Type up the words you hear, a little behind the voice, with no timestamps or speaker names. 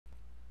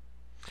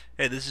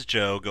Hey, this is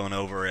Joe going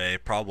over a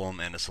problem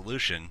and a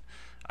solution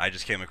I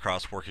just came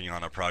across working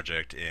on a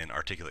project in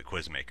Articulate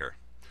Quizmaker.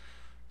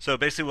 So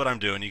basically what I'm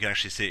doing, you can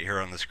actually see it here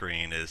on the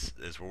screen, is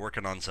we're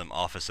working on some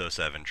Office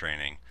 '07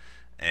 training,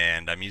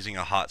 and I'm using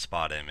a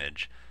hotspot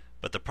image.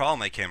 But the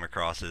problem I came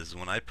across is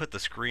when I put the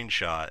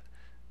screenshot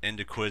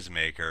into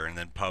Quizmaker and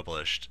then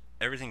published,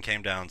 everything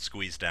came down,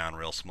 squeezed down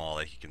real small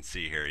like you can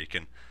see here. You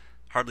can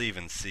hardly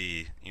even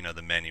see,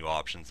 the menu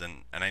options,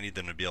 and I need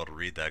them to be able to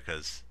read that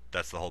because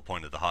that's the whole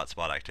point of the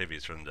hotspot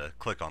activities for them to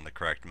click on the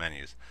correct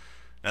menus.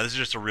 Now this is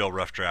just a real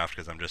rough draft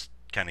because I'm just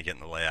kind of getting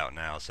the layout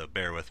now, so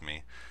bear with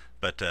me.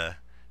 But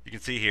you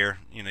can see here,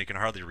 you can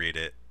hardly read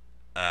it.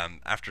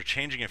 After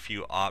changing a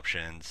few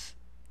options,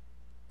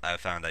 I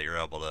found that you're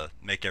able to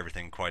make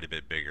everything quite a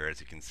bit bigger,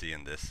 as you can see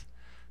in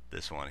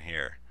this one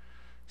here.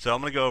 So I'm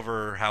going to go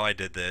over how I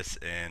did this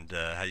and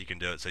how you can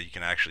do it so you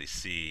can actually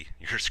see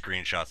your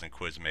screenshots in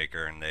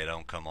Quizmaker and they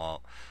don't come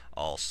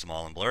all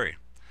small and blurry.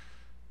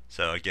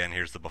 So again,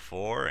 here's the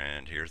before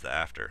and here's the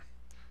after.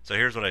 So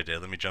here's what I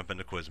did. Let me jump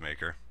into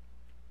Quizmaker.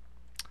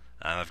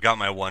 I've got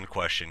my one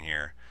question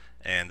here,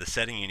 and the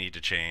setting you need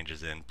to change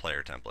is in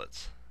player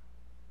templates.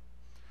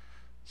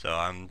 So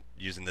I'm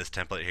using this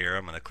template here.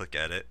 I'm going to click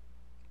edit,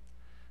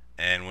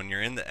 and when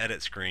you're in the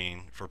edit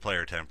screen for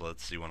player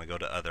templates, you want to go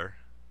to other,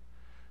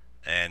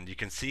 and you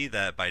can see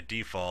that by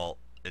default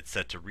it's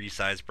set to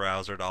resize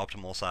browser to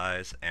optimal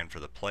size, and for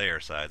the player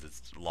size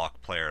it's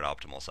lock player at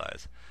optimal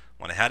size.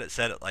 When I had it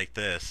set it like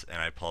this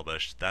and I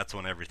published, that's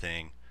when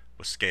everything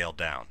was scaled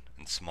down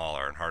and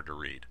smaller and hard to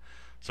read.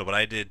 So what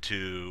I did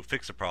to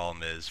fix the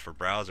problem is for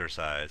browser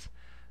size,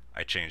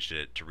 I changed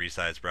it to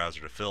resize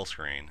browser to fill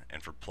screen,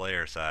 and for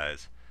player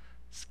size,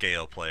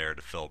 scale player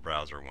to fill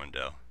browser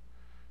window.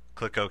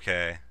 Click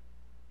OK,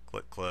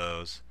 click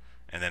close,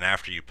 and then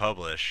after you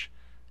publish,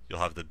 you'll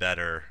have the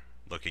better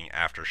looking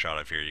after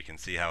shot of here. You can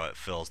see how it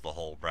fills the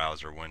whole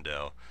browser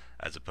window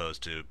as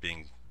opposed to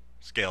being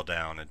scaled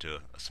down into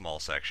a small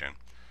section.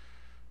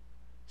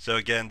 So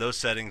again, those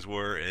settings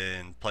were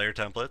in player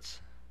templates.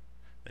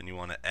 Then you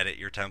want to edit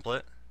your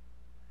template.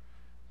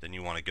 Then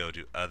you want to go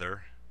to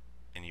other,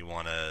 and you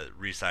want to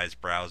resize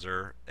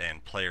browser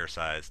and player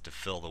size to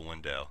fill the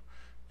window.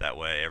 That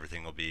way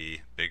everything will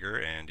be bigger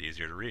and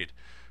easier to read.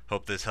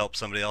 Hope this helps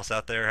somebody else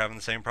out there having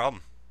the same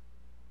problem.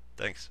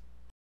 Thanks.